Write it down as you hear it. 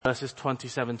verses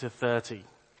 27 to 30.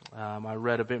 I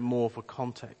read a bit more for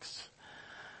context.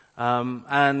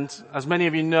 And as many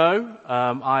of you know,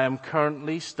 I am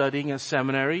currently studying at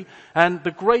seminary. And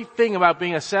the great thing about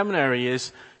being at seminary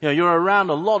is, you're around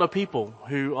a lot of people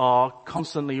who are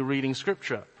constantly reading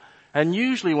scripture. And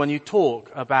usually when you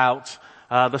talk about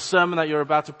the sermon that you're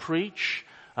about to preach,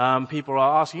 people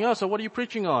are asking, so what are you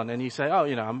preaching on? And you say,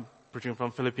 I'm preaching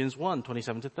from Philippians 1,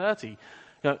 27 to 30.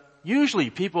 Usually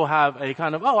people have a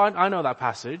kind of, I know that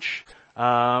passage.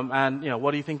 And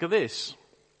what do you think of this?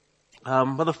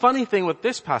 But the funny thing with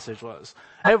this passage was,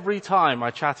 every time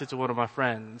I chatted to one of my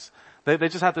friends, they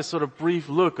just had this sort of brief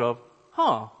look of,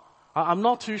 I'm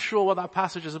not too sure what that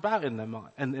passage is about in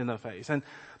their face. And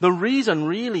the reason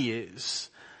really is,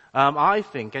 I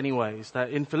think anyways,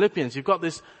 that in Philippians you've got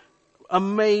this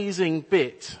amazing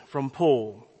bit from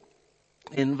Paul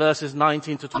in verses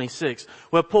 19 to 26,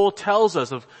 where Paul tells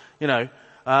us of,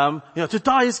 to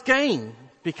die is gain,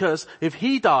 because if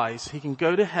he dies, he can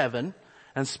go to heaven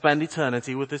and spend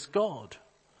eternity with his God,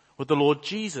 with the Lord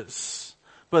Jesus.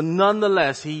 But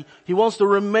nonetheless, he wants to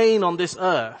remain on this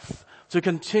earth to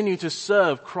continue to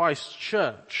serve Christ's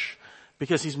church,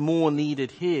 because he's more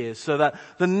needed here, so that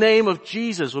the name of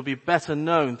Jesus will be better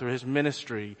known through his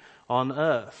ministry on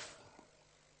earth.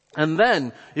 And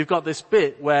then you've got this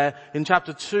bit where in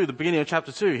chapter 2, the beginning of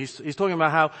chapter 2, he's talking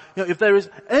about how, if there is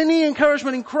any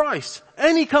encouragement in Christ,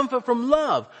 any comfort from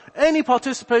love, any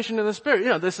participation in the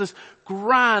Spirit, there's this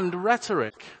grand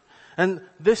rhetoric. And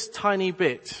this tiny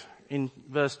bit in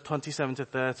verse 27 to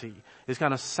 30 is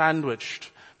kind of sandwiched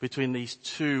between these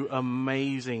two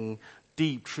amazing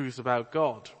deep truths about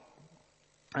God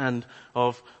and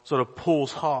of sort of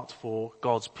Paul's heart for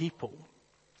God's people.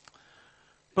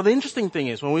 But the interesting thing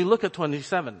is, when we look at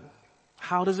 27,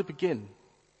 how does it begin?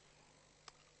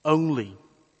 Only.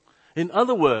 In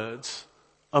other words,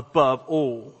 above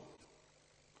all.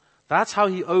 That's how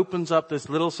he opens up this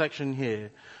little section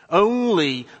here.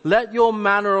 Only let your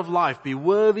manner of life be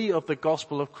worthy of the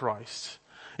gospel of Christ.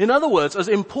 In other words, as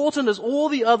important as all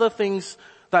the other things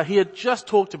that he had just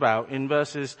talked about in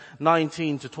verses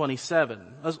 19 to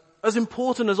 27, as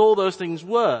important as all those things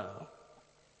were,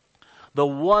 the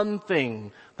one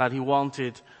thing that he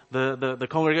wanted the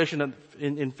congregation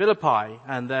in Philippi,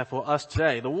 and therefore us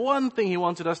today, the one thing he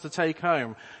wanted us to take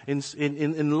home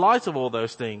in light of all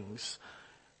those things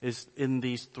is in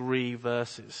these 3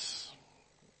 verses.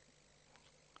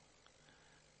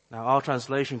 Now our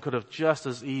translation could have just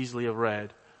as easily have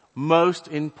read, most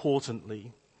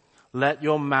importantly, let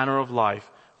your manner of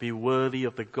life be worthy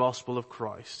of the gospel of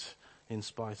Christ in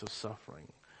spite of suffering.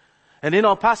 And in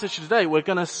our passage today, we're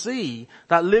going to see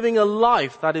that living a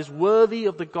life that is worthy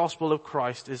of the gospel of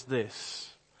Christ is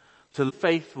this: to live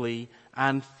faithfully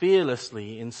and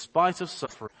fearlessly in spite of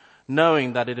suffering,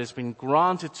 knowing that it has been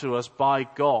granted to us by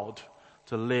God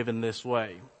to live in this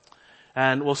way.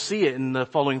 And we'll see it in the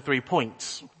following 3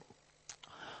 points.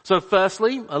 So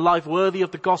firstly, a life worthy of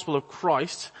the gospel of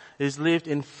Christ is lived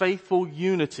in faithful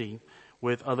unity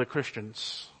with other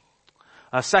Christians.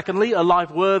 Secondly, a life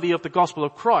worthy of the gospel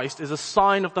of Christ is a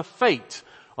sign of the fate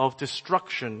of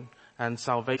destruction and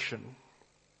salvation.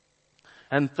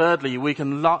 And thirdly, we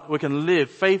can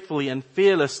live faithfully and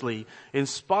fearlessly in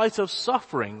spite of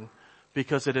suffering,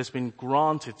 because it has been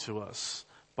granted to us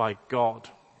by God.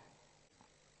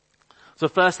 So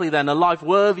firstly then, a life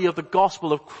worthy of the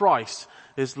gospel of Christ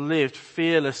is lived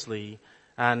fearlessly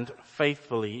and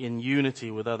faithfully in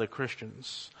unity with other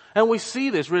Christians. And we see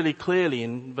this really clearly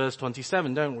in verse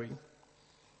 27, don't we?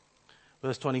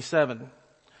 Verse 27.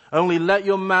 Only let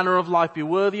your manner of life be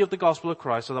worthy of the gospel of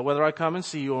Christ, so that whether I come and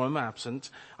see you or am absent,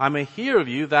 I may hear of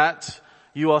you that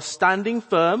you are standing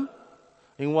firm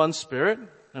in one spirit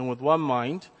and with one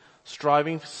mind,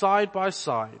 striving side by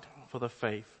side for the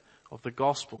faith of the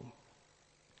gospel.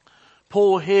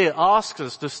 Paul here asks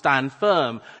us to stand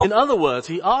firm. In other words,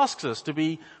 he asks us to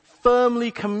be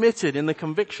firmly committed in the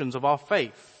convictions of our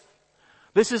faith.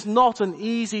 This is not an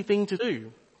easy thing to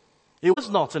do. It was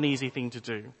not an easy thing to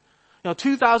do.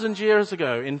 2,000 years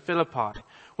ago in Philippi,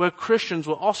 where Christians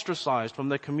were ostracized from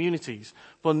their communities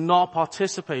for not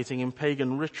participating in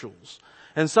pagan rituals,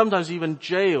 and sometimes even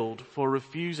jailed for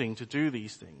refusing to do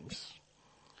these things.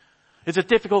 It's a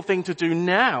difficult thing to do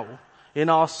now in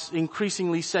our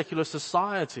increasingly secular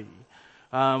society,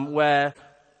 where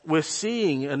we're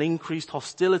seeing an increased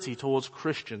hostility towards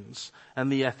Christians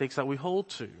and the ethics that we hold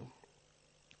to.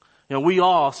 We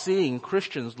are seeing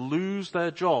Christians lose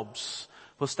their jobs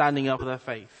for standing up for their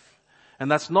faith. And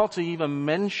that's not to even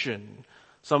mention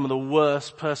some of the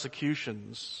worst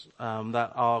persecutions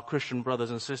that our Christian brothers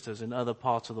and sisters in other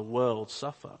parts of the world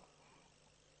suffer.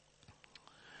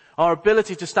 Our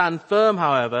ability to stand firm,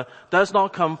 however, does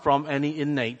not come from any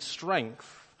innate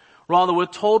strength. Rather, we're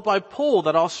told by Paul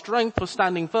that our strength for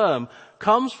standing firm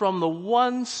comes from the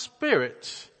one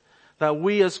Spirit that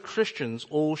we as Christians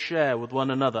all share with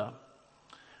one another.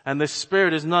 And this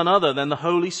Spirit is none other than the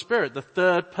Holy Spirit, the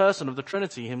third person of the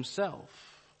Trinity himself.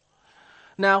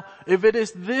 Now, if it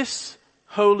is this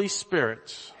Holy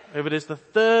Spirit, if it is the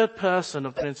third person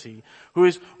of the Trinity who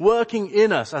is working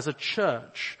in us as a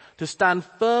church to stand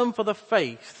firm for the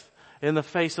faith in the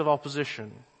face of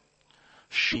opposition,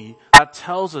 that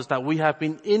tells us that we have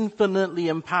been infinitely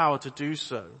empowered to do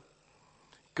so.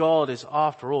 God is,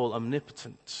 after all,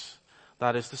 omnipotent.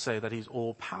 That is to say that he's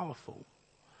all-powerful.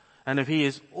 And if he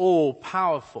is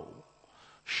all-powerful,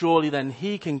 surely then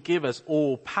he can give us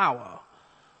all power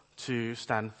to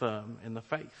stand firm in the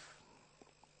faith.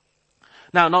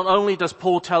 Now, not only does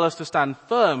Paul tell us to stand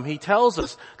firm, he tells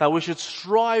us that we should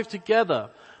strive together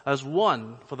as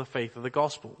one for the faith of the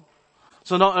gospel.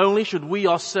 So not only should we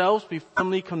ourselves be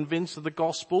firmly convinced of the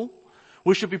gospel,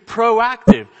 we should be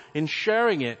proactive in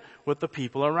sharing it with the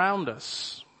people around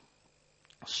us,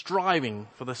 striving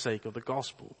for the sake of the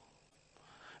gospel.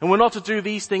 And we're not to do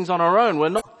these things on our own. We're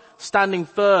not standing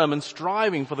firm and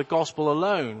striving for the gospel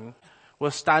alone. We're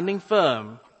standing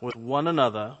firm with one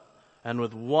another and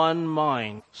with one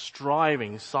mind,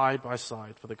 striving side by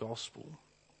side for the gospel.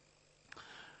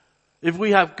 If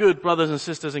we have good brothers and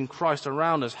sisters in Christ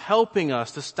around us, helping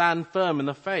us to stand firm in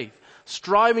the faith,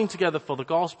 striving together for the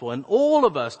gospel, and all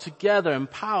of us together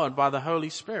empowered by the Holy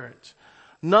Spirit,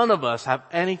 none of us have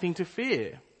anything to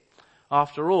fear.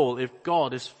 After all, if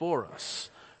God is for us,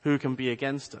 who can be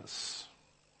against us?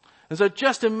 And so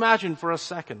just imagine for a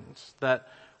second that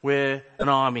we're an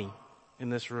army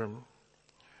in this room.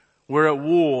 We're at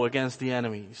war against the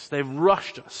enemies. They've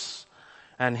rushed us.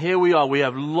 And here we are. We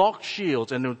have locked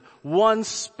shields and one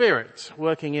Spirit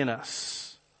working in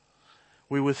us.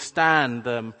 We withstand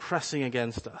them pressing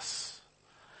against us.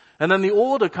 And then the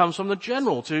order comes from the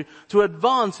general to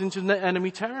advance into the enemy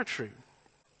territory.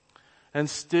 And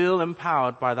still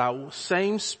empowered by that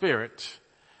same Spirit,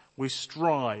 we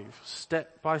strive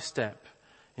step by step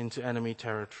into enemy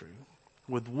territory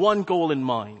with one goal in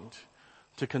mind: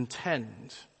 to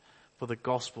contend for the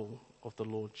gospel of the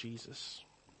Lord Jesus.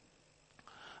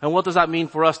 And what does that mean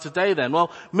for us today then?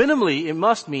 Well, minimally, it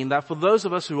must mean that for those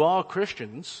of us who are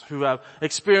Christians, who have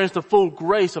experienced the full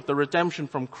grace of the redemption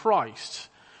from Christ,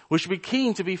 we should be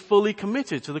keen to be fully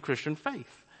committed to the Christian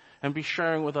faith and be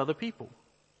sharing with other people.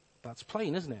 That's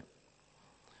plain, isn't it?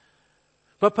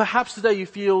 But perhaps today you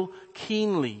feel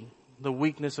keenly the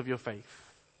weakness of your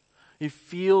faith. You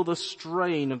feel the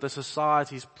strain of the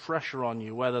society's pressure on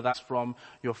you, whether that's from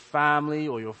your family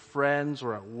or your friends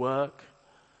or at work.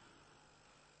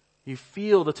 You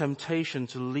feel the temptation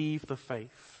to leave the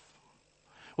faith.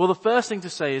 Well, the first thing to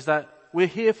say is that we're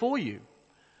here for you.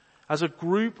 As a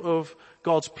group of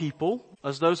God's people,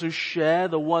 as those who share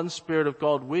the one Spirit of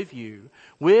God with you,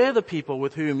 we're the people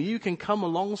with whom you can come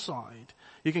alongside.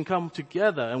 You can come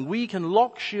together and we can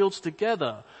lock shields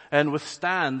together and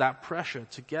withstand that pressure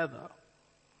together.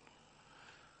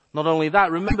 Not only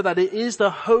that, remember that it is the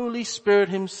Holy Spirit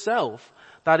himself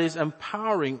that is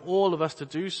empowering all of us to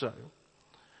do so.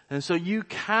 And so you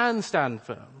can stand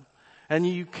firm and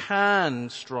you can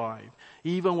strive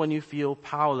even when you feel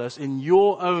powerless in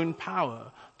your own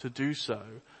power to do so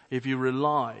if you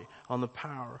rely on the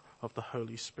power of the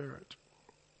Holy Spirit.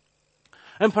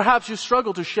 And perhaps you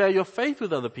struggle to share your faith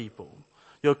with other people,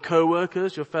 your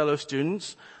co-workers, your fellow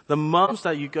students, the mums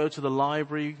that you go to the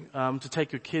library to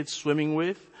take your kids swimming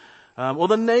with, or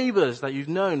the neighbors that you've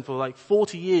known for like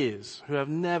 40 years who have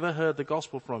never heard the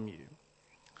gospel from you.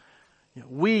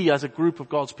 We as a group of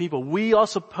God's people, we are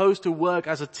supposed to work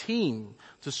as a team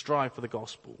to strive for the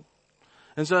gospel.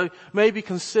 And so maybe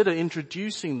consider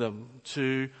introducing them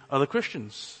to other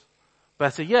Christians.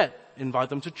 Better yet, invite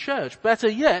them to church. Better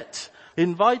yet,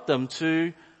 invite them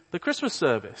to the Christmas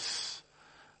service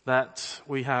that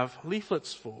we have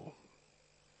leaflets for.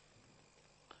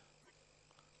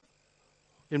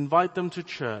 Invite them to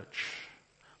church.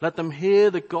 Let them hear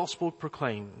the gospel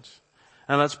proclaimed.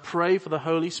 And let's pray for the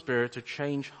Holy Spirit to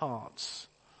change hearts.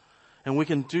 And we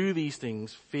can do these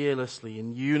things fearlessly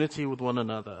in unity with one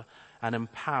another and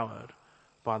empowered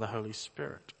by the Holy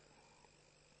Spirit.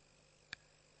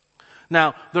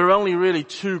 Now, there are only really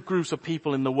two groups of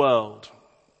people in the world.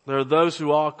 There are those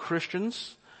who are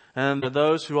Christians and there are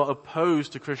those who are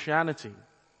opposed to Christianity.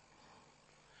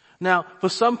 Now, for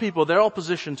some people, their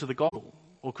opposition to the gospel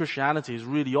or Christianity is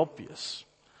really obvious.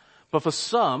 But for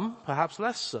some, perhaps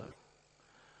less so.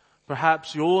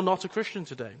 Perhaps you're not a Christian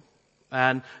today.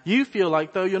 And you feel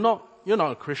like though you're not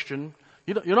a Christian,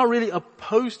 You're not really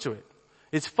opposed to it.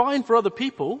 It's fine for other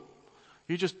people.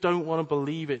 You just don't want to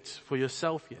believe it for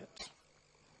yourself yet.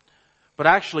 But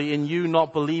actually, in you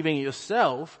not believing it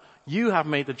yourself, you have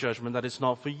made the judgment that it's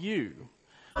not for you.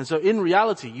 And so in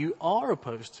reality, you are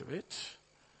opposed to it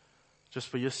just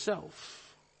for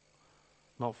yourself,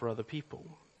 not for other people.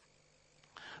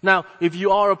 Now, if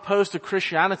you are opposed to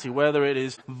Christianity, whether it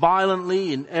is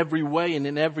violently in every way and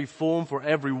in every form for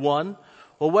everyone,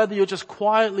 or whether you're just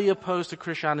quietly opposed to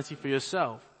Christianity for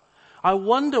yourself, I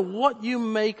wonder what you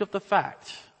make of the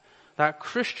fact that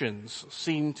Christians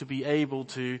seem to be able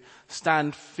to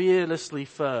stand fearlessly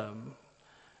firm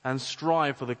and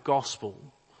strive for the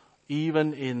gospel,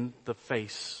 even in the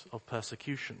face of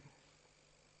persecution.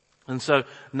 And so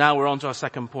now we're on to our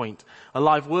second point. A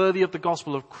life worthy of the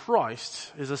gospel of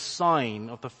Christ is a sign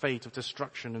of the fate of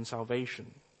destruction and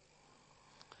salvation.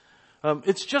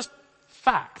 It's just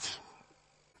fact,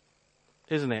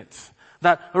 isn't it,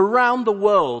 that around the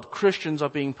world Christians are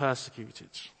being persecuted.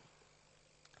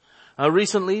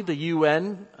 Recently, the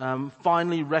UN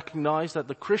finally recognized that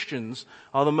the Christians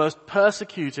are the most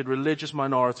persecuted religious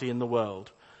minority in the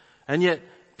world. And yet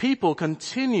people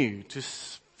continue to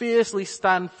fiercely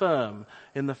stand firm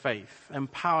in the faith,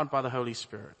 empowered by the Holy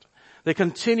Spirit. They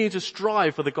continue to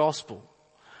strive for the gospel.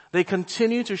 They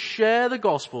continue to share the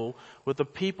gospel with the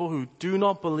people who do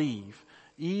not believe,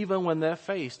 even when they're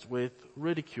faced with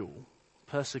ridicule,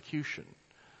 persecution,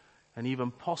 and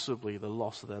even possibly the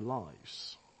loss of their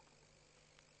lives.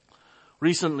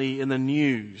 Recently in the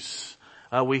news,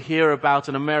 we hear about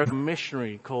an American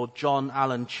missionary called John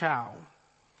Allen Chau,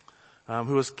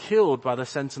 who was killed by the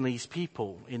Sentinelese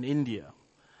people in India,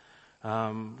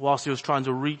 whilst he was trying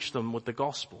to reach them with the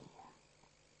gospel.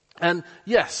 And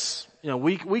yes,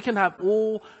 we can have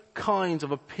all kinds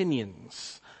of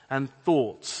opinions and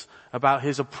thoughts about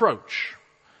his approach,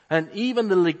 and even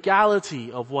the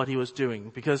legality of what he was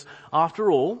doing, because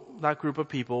after all, that group of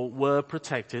people were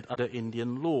protected under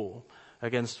Indian law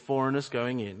against foreigners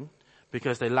going in,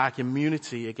 because they lack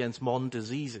immunity against modern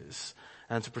diseases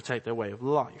and to protect their way of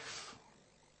life.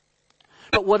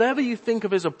 But whatever you think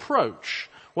of his approach,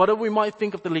 whatever we might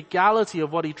think of the legality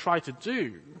of what he tried to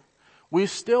do, we're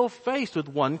still faced with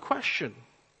one question.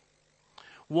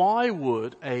 Why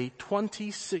would a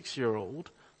 26-year-old,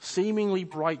 seemingly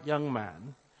bright young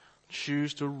man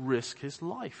choose to risk his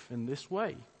life in this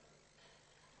way?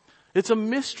 It's a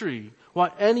mystery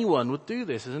why anyone would do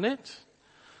this, isn't it?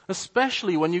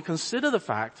 Especially when you consider the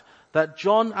fact that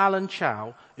John Allen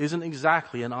Chau isn't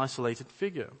exactly an isolated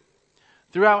figure.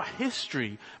 Throughout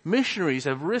history, missionaries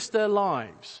have risked their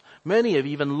lives. Many have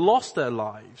even lost their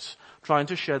lives trying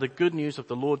to share the good news of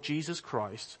the Lord Jesus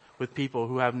Christ with people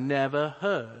who have never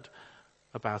heard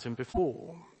about him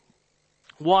before.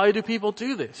 Why do people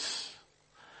do this?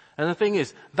 And the thing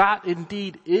is, that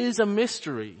indeed is a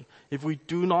mystery if we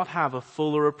do not have a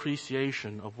fuller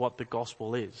appreciation of what the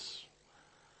gospel is.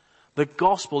 The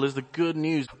gospel is the good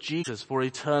news of Jesus for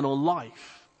eternal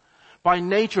life. By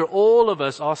nature, all of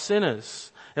us are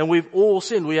sinners, and we've all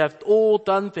sinned. We have all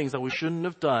done things that we shouldn't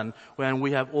have done, and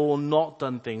we have all not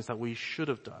done things that we should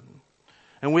have done.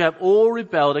 And we have all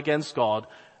rebelled against God.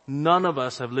 None of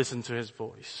us have listened to his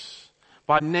voice.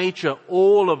 By nature,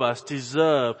 all of us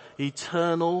deserve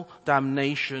eternal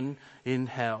damnation in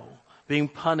hell, being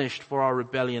punished for our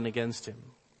rebellion against him.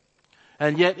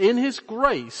 And yet in his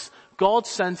grace, God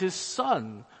sent his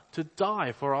Son to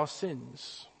die for our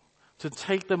sins, to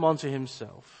take them onto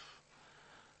himself.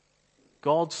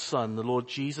 God's Son, the Lord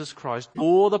Jesus Christ,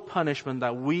 bore the punishment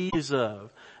that we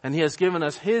deserve, and he has given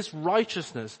us his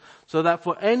righteousness, so that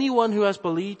for anyone who has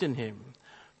believed in him,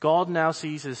 God now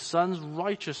sees his Son's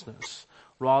righteousness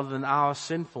rather than our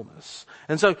sinfulness.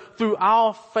 And so through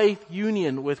our faith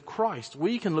union with Christ,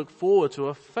 we can look forward to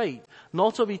a fate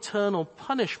not of eternal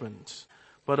punishment,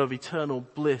 but of eternal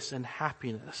bliss and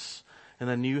happiness in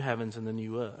the new heavens and the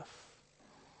new earth.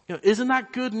 Isn't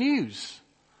that good news?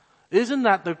 Isn't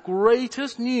that the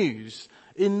greatest news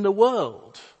in the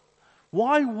world?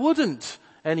 Why wouldn't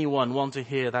anyone want to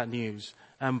hear that news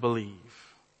and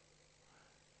believe?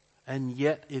 And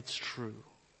yet it's true.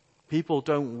 People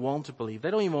don't want to believe.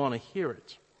 They don't even want to hear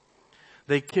it.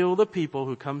 They kill the people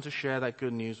who come to share that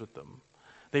good news with them.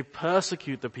 They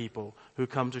persecute the people who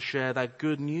come to share that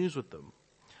good news with them.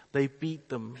 They beat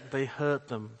them, they hurt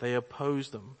them, they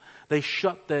oppose them. They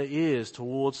shut their ears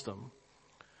towards them.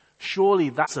 Surely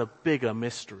that's a bigger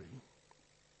mystery.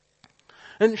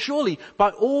 And surely,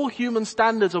 by all human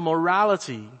standards of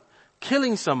morality,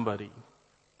 killing somebody,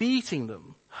 beating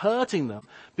them, hurting them,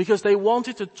 because they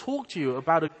wanted to talk to you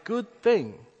about a good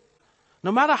thing,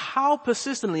 No matter how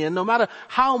persistently and no matter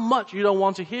how much you don't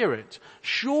want to hear it,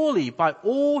 surely by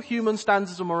all human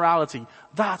standards of morality,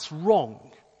 that's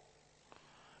wrong.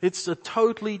 It's a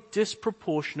totally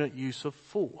disproportionate use of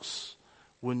force.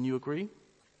 Wouldn't you agree?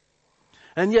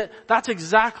 And yet, that's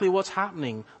exactly what's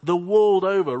happening the world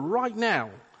over right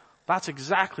now. That's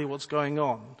exactly what's going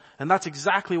on. And that's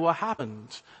exactly what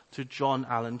happened to John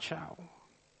Allen Chau.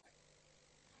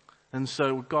 And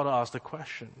so we've got to ask the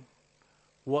question,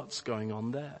 what's going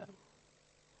on there?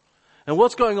 And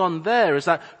what's going on there is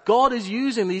that God is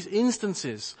using these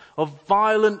instances of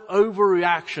violent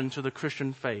overreaction to the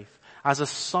Christian faith as a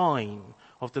sign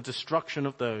of the destruction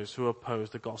of those who oppose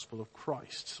the gospel of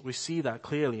Christ. We see that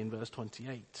clearly in verse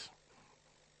 28.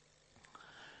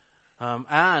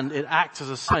 And it acts as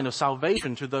a sign of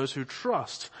salvation to those who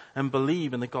trust and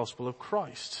believe in the gospel of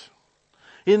Christ.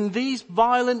 In these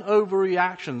violent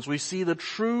overreactions, we see the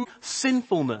true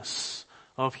sinfulness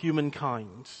of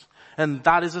humankind. And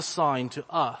that is a sign to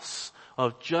us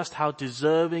of just how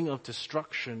deserving of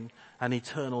destruction and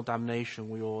eternal damnation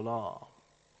we all are.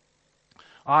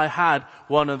 I had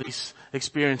one of these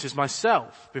experiences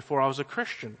myself before I was a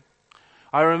Christian.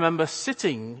 I remember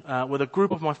sitting with a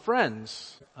group of my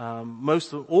friends.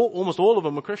 Almost all of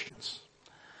them were Christians.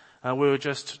 We were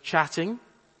just chatting.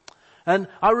 And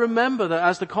I remember that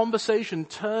as the conversation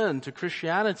turned to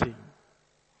Christianity,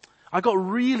 I got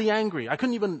really angry. I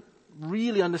couldn't even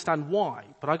really understand why,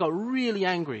 but I got really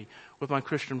angry with my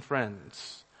Christian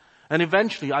friends. And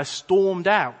eventually I stormed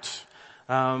out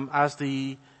as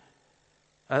the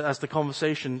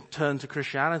conversation turned to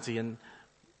Christianity, and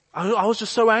I was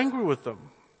just so angry with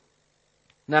them.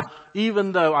 Now,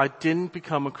 even though I didn't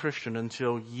become a Christian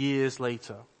until years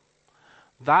later,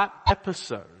 that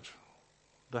episode,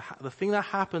 the thing that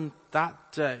happened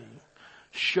that day,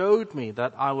 showed me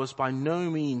that I was by no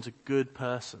means a good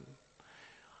person.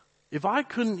 If I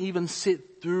couldn't even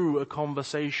sit through a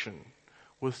conversation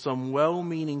with some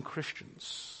well-meaning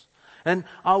Christians, and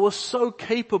I was so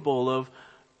capable of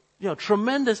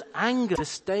tremendous anger,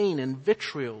 disdain, and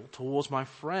vitriol towards my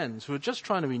friends who are just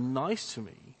trying to be nice to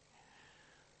me,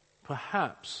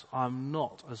 perhaps I'm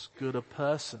not as good a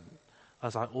person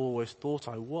as I always thought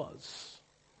I was.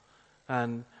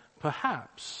 And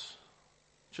perhaps,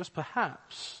 just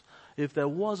perhaps, if there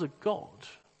was a God,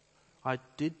 I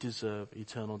did deserve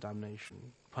eternal damnation,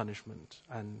 punishment,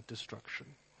 and destruction.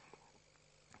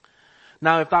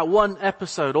 Now, if that one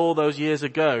episode all those years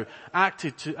ago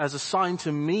acted as a sign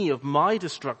to me of my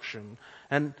destruction,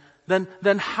 and then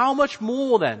how much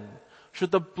more then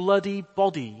should the bloody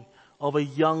body of a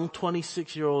young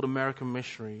 26-year-old American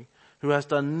missionary who has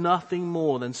done nothing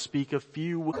more than speak a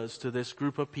few words to this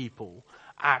group of people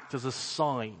act as a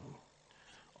sign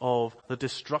of the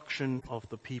destruction of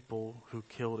the people who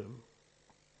killed him?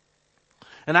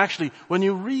 And actually, when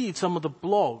you read some of the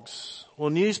blogs or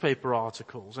newspaper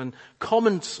articles and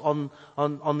comments on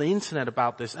the internet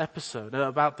about this episode,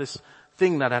 about this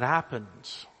thing that had happened,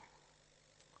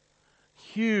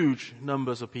 huge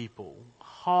numbers of people,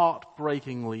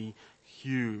 heartbreakingly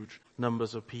huge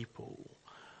numbers of people,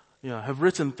 have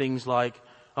written things like,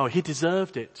 oh, he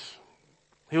deserved it.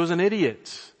 He was an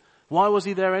idiot. Why was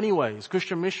he there anyways?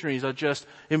 Christian missionaries are just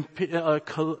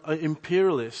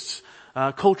imperialists,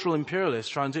 cultural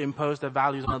imperialists trying to impose their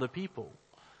values on other people.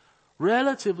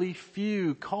 Relatively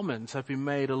few comments have been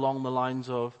made along the lines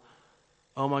of,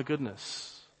 oh my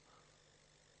goodness,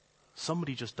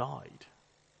 somebody just died.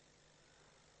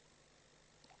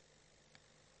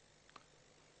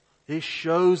 It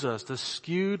shows us the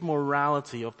skewed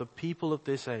morality of the people of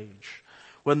this age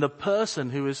when the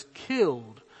person who is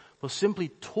killed for simply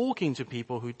talking to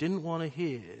people who didn't want to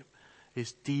hear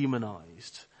is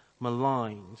demonized,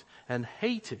 maligned, and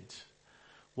hated,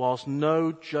 whilst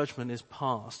no judgment is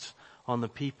passed on the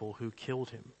people who killed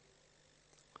him.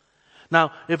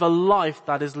 Now, if a life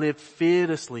that is lived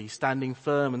fearlessly, standing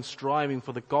firm and striving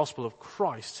for the gospel of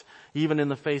Christ, even in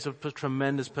the face of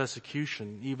tremendous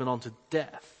persecution, even unto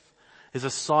death, is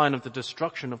a sign of the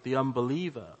destruction of the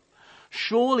unbeliever,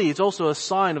 surely it's also a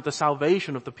sign of the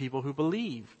salvation of the people who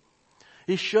believe.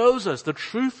 It shows us the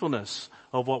truthfulness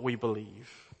of what we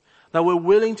believe, that we're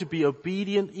willing to be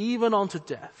obedient even unto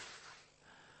death.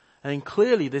 And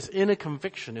clearly this inner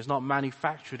conviction is not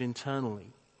manufactured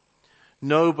internally.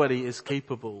 Nobody is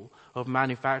capable of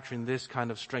manufacturing this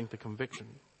kind of strength of conviction.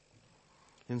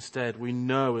 Instead, we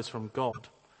know it's from God,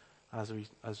 as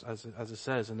it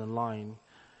says in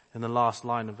the last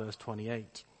line of verse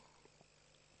 28.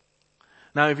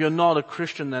 Now, if you're not a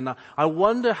Christian, then I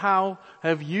wonder how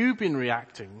have you been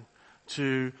reacting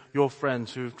to your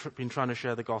friends who've been trying to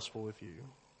share the gospel with you?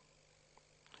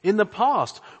 In the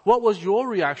past, what was your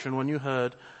reaction when you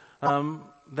heard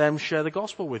them share the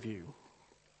gospel with you?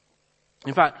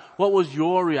 In fact, what was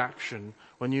your reaction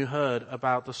when you heard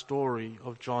about the story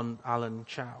of John Allen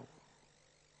Chow?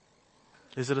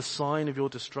 Is it a sign of your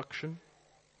destruction?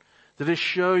 Did it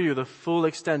show you the full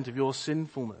extent of your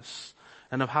sinfulness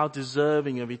and of how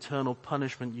deserving of eternal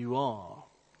punishment you are?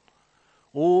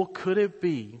 Or could it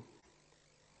be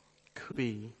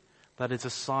that it's a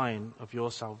sign of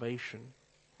your salvation?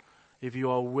 If you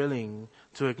are willing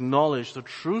to acknowledge the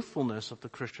truthfulness of the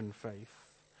Christian faith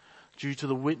due to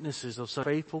the witnesses of such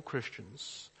faithful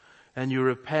Christians, and you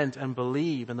repent and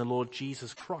believe in the Lord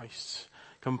Jesus Christ,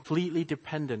 completely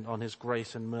dependent on his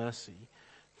grace and mercy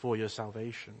for your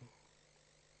salvation.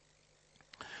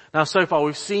 Now, so far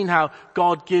we've seen how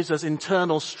God gives us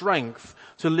internal strength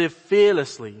to live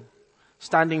fearlessly,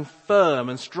 standing firm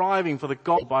and striving for the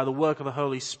goal by the work of the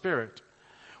Holy Spirit.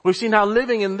 We've seen how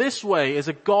living in this way is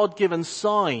a God-given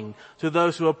sign to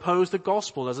those who oppose the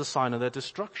gospel as a sign of their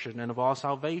destruction and of our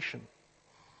salvation.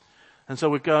 And so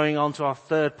we're going on to our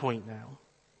third point now,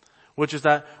 which is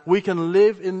that we can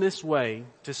live in this way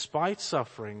despite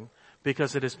suffering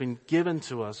because it has been given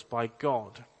to us by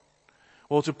God.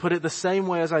 Or to put it the same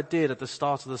way as I did at the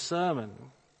start of the sermon,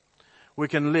 we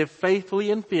can live faithfully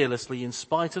and fearlessly in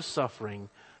spite of suffering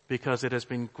because it has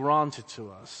been granted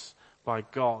to us by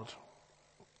God.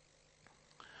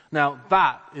 Now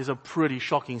that is a pretty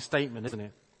shocking statement, isn't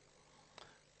it?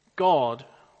 God,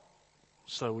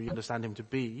 so we understand him to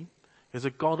be, is a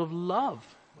God of love,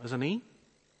 isn't he?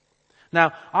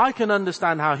 Now, I can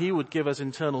understand how he would give us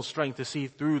internal strength to see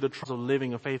through the trials of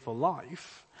living a faithful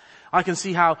life. I can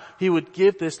see how he would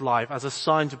give this life as a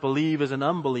sign to believers and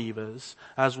unbelievers,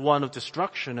 as one of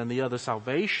destruction and the other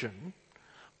salvation.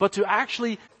 But to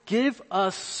actually give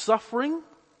us suffering,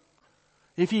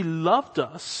 if he loved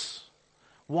us,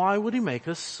 why would he make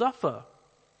us suffer?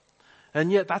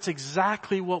 And yet that's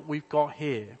exactly what we've got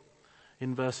here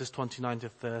in verses 29 to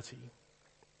 30.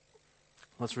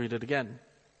 Let's read it again.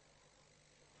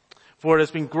 For it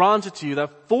has been granted to you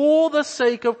that for the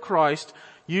sake of Christ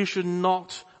you should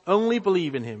not only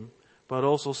believe in him, but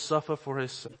also suffer for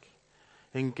his sake,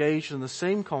 engaged in the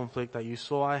same conflict that you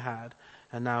saw I had,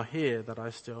 and now hear that I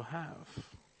still have.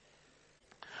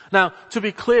 Now, to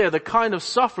be clear, the kind of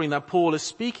suffering that Paul is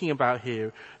speaking about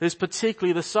here is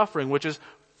particularly the suffering which is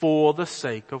for the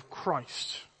sake of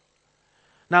Christ.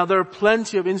 Now, there are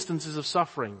plenty of instances of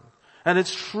suffering, and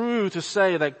it's true to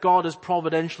say that God is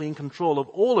providentially in control of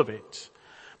all of it.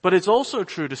 But it's also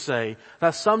true to say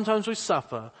that sometimes we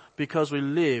suffer because we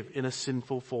live in a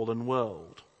sinful, fallen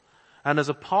world. And as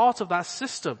a part of that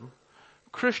system,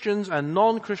 Christians and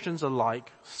non-Christians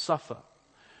alike suffer.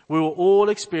 We will all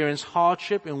experience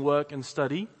hardship in work and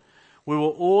study. We will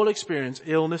all experience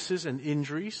illnesses and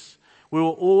injuries. We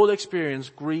will all experience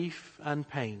grief and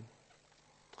pain.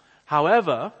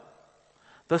 However,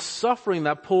 the suffering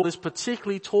that Paul is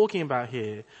particularly talking about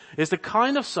here is the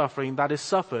kind of suffering that is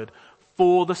suffered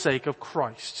for the sake of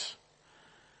Christ.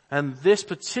 And this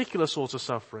particular sort of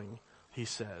suffering, he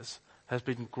says, has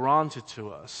been granted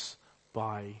to us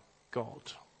by God.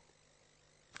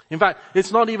 In fact,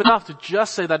 it's not even enough to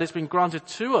just say that it's been granted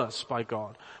to us by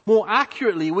God. More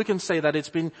accurately, we can say that it's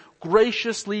been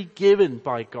graciously given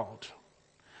by God.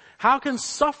 How can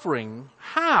suffering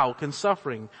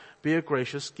be a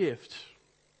gracious gift?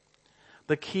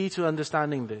 The key to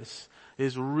understanding this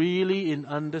is really in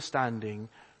understanding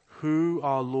who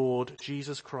our Lord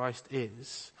Jesus Christ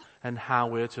is and how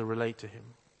we're to relate to him.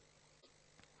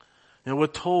 You know, we're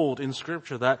told in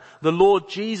Scripture that the Lord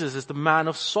Jesus is the man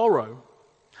of sorrow.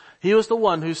 He was the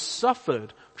one who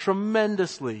suffered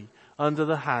tremendously under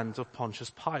the hands of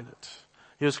Pontius Pilate.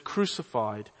 He was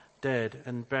crucified, dead,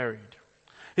 and buried.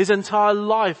 His entire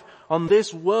life on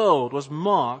this world was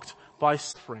marked by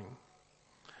suffering.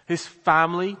 His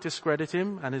family discredited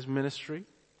him and his ministry.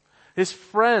 His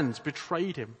friends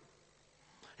betrayed him.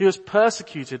 He was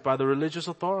persecuted by the religious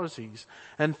authorities.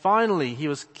 And finally, he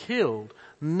was killed,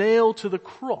 nailed to the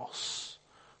cross,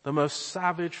 the most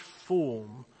savage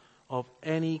form of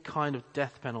any kind of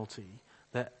death penalty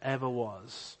there ever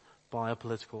was by a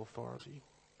political authority.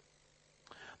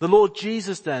 The Lord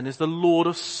Jesus then is the Lord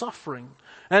of suffering.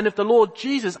 And if the Lord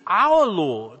Jesus, our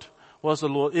Lord,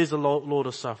 is the Lord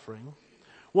of suffering,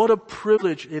 what a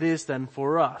privilege it is then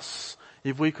for us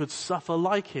if we could suffer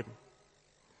like him.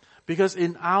 Because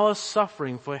in our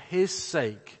suffering for his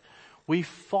sake, we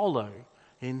follow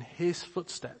in his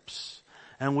footsteps,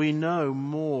 and we know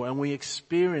more and we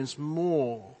experience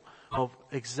more of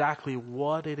exactly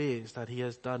what it is that he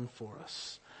has done for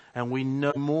us. And we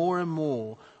know more and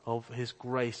more of his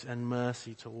grace and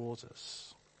mercy towards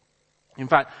us. In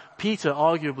fact, Peter,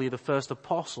 arguably the first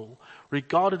apostle,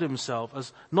 regarded himself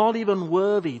as not even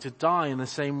worthy to die in the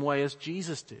same way as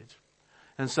Jesus did.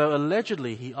 And so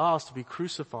allegedly he asked to be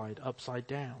crucified upside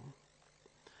down.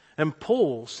 And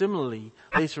Paul, similarly,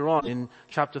 later on in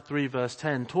chapter 3 verse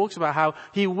 10, talks about how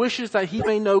he wishes that he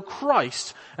may know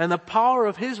Christ and the power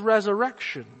of his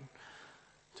resurrection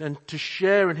and to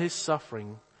share in his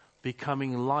suffering,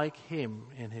 becoming like him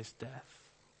in his death.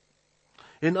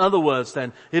 In other words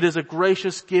then, it is a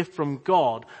gracious gift from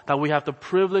God that we have the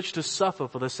privilege to suffer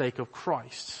for the sake of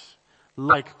Christ,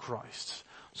 like Christ,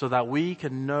 so that we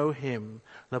can know him,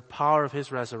 the power of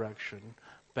his resurrection,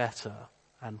 better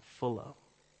and fuller.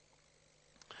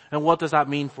 And what does that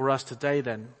mean for us today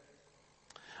then?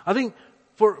 I think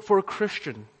for a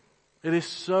Christian, it is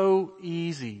so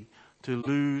easy to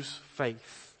lose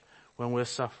faith when we're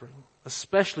suffering,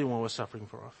 especially when we're suffering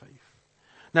for our faith.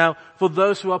 Now, for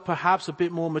those who are perhaps a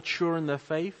bit more mature in their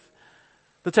faith,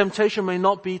 the temptation may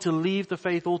not be to leave the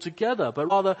faith altogether,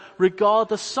 but rather regard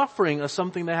the suffering as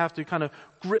something they have to kind of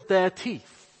grit their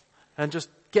teeth and just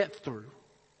get through.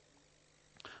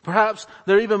 Perhaps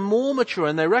they're even more mature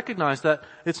and they recognize that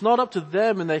it's not up to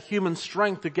them and their human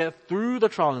strength to get through the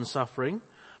trial and suffering,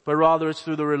 but rather it's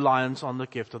through the reliance on the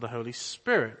gift of the Holy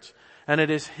Spirit. And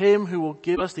it is him who will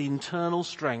give us the internal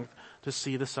strength to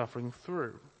see the suffering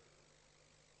through.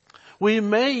 We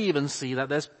may even see that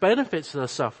there's benefits to the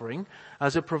suffering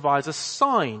as it provides a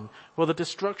sign for the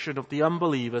destruction of the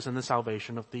unbelievers and the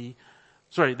salvation of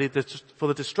for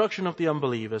the destruction of the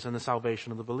unbelievers and the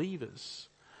salvation of the believers.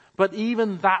 But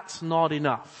even that's not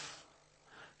enough.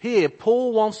 Here,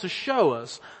 Paul wants to show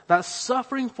us that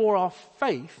suffering for our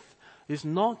faith is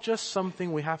not just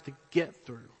something we have to get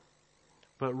through,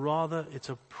 but rather it's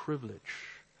a privilege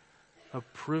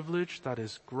that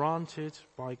is granted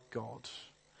by God,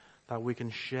 that we can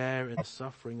share in the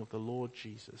suffering of the Lord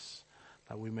Jesus,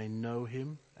 that we may know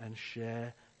him and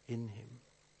share in him.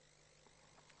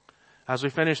 As we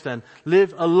finish then,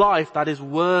 live a life that is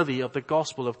worthy of the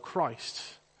gospel of Christ.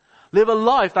 Live a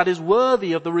life that is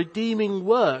worthy of the redeeming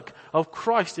work of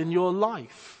Christ in your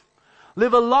life.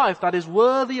 Live a life that is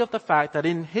worthy of the fact that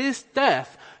in his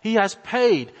death, he has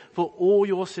paid for all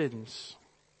your sins.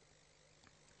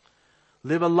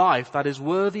 Live a life that is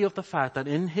worthy of the fact that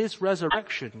in his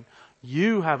resurrection,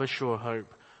 you have a sure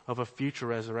hope of a future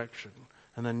resurrection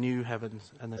and the new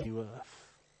heavens and the new earth.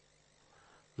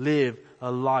 Live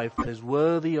a life that is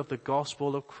worthy of the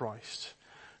gospel of Christ,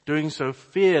 doing so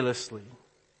fearlessly,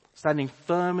 standing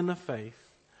firm in the faith,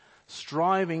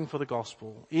 striving for the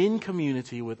gospel in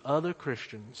community with other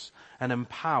Christians and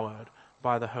empowered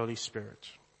by the Holy Spirit.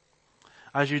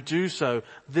 As you do so,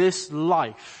 this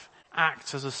life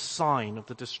acts as a sign of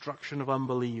the destruction of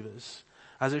unbelievers,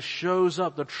 as it shows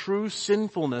up the true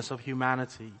sinfulness of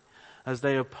humanity, as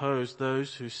they oppose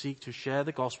those who seek to share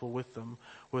the gospel with them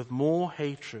with more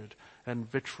hatred and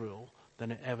vitriol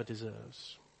than it ever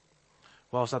deserves.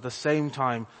 Whilst at the same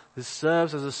time, this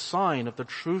serves as a sign of the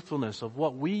truthfulness of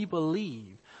what we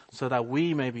believe, so that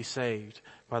we may be saved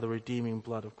by the redeeming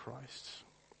blood of Christ.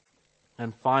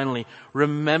 And finally,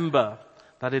 remember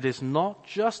that it is not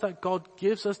just that God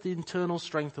gives us the internal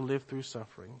strength to live through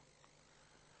suffering.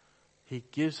 He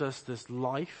gives us this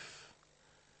life.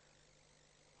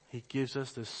 He gives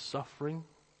us this suffering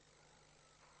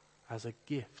as a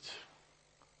gift,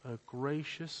 a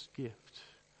gracious gift,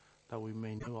 that we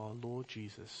may know our Lord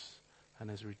Jesus and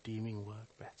his redeeming work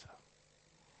better.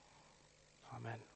 Amen.